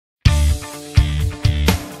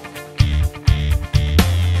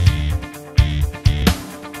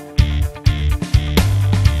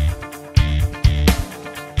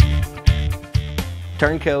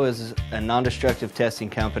Turnco is a non-destructive testing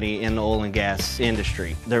company in the oil and gas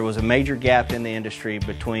industry. There was a major gap in the industry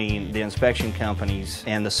between the inspection companies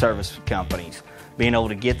and the service companies. Being able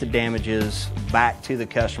to get the damages back to the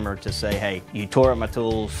customer to say, hey, you tore up my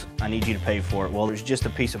tools, I need you to pay for it. Well, there's just a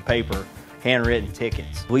piece of paper, handwritten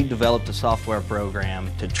tickets. We developed a software program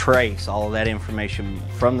to trace all of that information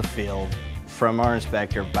from the field, from our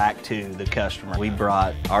inspector back to the customer. We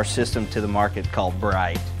brought our system to the market called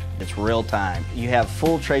B.R.I.T.E. It's real time. You have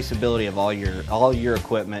full traceability of all your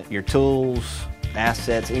equipment, your tools,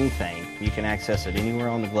 assets, anything. You can access it anywhere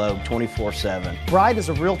on the globe 24/7. B.R.I.T.E. is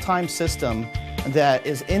a real-time system that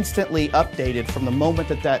is instantly updated from the moment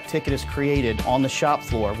that that ticket is created on the shop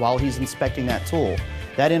floor while he's inspecting that tool.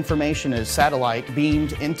 That information is satellite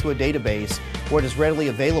beamed into a database where it is readily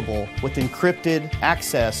available with encrypted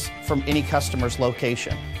access from any customer's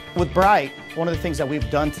location. With B.R.I.T.E., one of the things that we've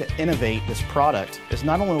done to innovate this product is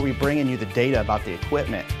not only are we bringing you the data about the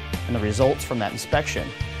equipment and the results from that inspection,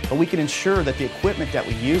 but we can ensure that the equipment that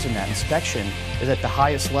we use in that inspection is at the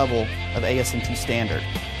highest level of AS&T standard.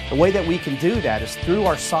 The way that we can do that is through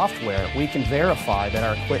our software. We can verify that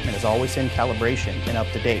our equipment is always in calibration and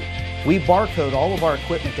up to date. We barcode all of our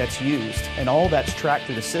equipment that's used and all that's tracked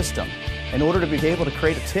through the system. In order to be able to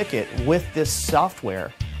create a ticket with this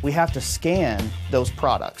software, we have to scan those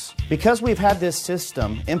products. Because we've had this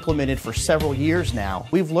system implemented for several years now,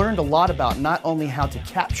 we've learned a lot about not only how to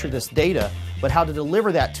capture this data, but how to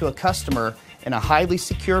deliver that to a customer in a highly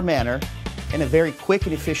secure manner, in a very quick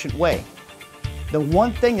and efficient way. The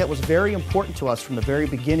one thing that was very important to us from the very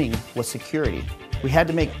beginning was security. We had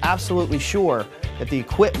to make absolutely sure that the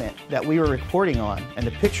equipment that we were reporting on and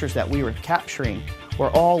the pictures that we were capturing were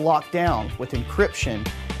all locked down with encryption,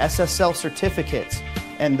 SSL certificates,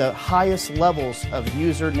 and the highest levels of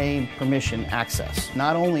username permission access.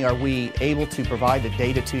 Not only are we able to provide the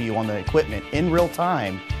data to you on the equipment in real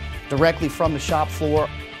time, directly from the shop floor,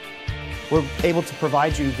 we're able to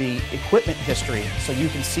provide you the equipment history so you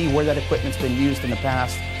can see where that equipment's been used in the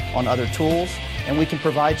past on other tools, and we can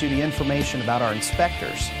provide you the information about our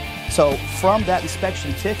inspectors. So from that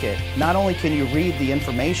inspection ticket, not only can you read the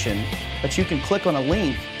information, but you can click on a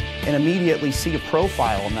link and immediately see a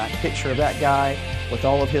profile on that picture of that guy with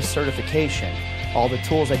all of his certification, all the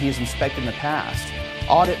tools that he's inspected in the past,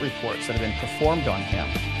 audit reports that have been performed on him,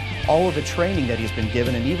 all of the training that he's been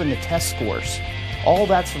given, and even the test scores. All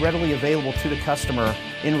that's readily available to the customer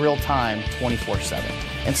in real time, 24/7.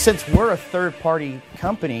 And since we're a third-party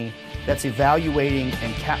company that's evaluating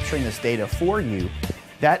and capturing this data for you,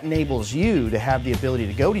 that enables you to have the ability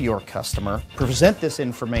to go to your customer, present this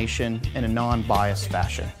information in a non-biased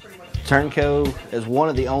fashion. Turnco is one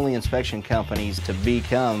of the only inspection companies to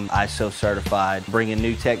become ISO certified, bringing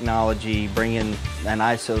new technology, bringing an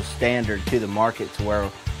ISO standard to the market to where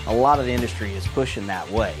a lot of the industry is pushing that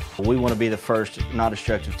way. We want to be the first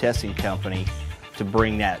non-destructive testing company to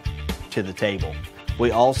bring that to the table. We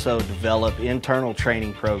also develop internal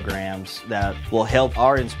training programs that will help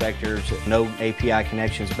our inspectors know API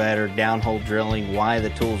connections better, downhole drilling, why the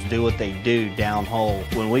tools do what they do downhole.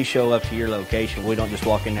 When we show up to your location, we don't just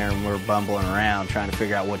walk in there and we're bumbling around trying to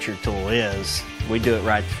figure out what your tool is. We do it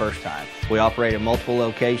right the first time. We operate in multiple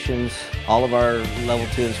locations. All of our level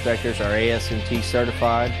 2 inspectors are AS&T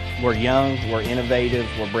certified. We're young, we're innovative,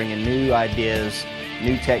 we're bringing new ideas,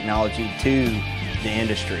 new technology to the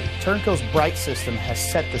industry. Turnco's B.R.I.T.E. system has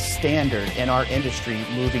set the standard in our industry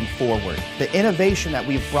moving forward. The innovation that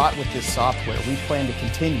we've brought with this software, we plan to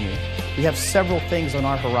continue. We have several things on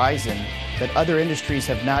our horizon that other industries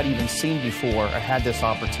have not even seen before or had this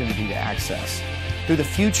opportunity to access. Through the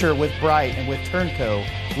future with B.R.I.T.E. and with Turnco,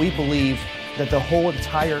 we believe that the whole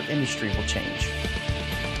entire industry will change.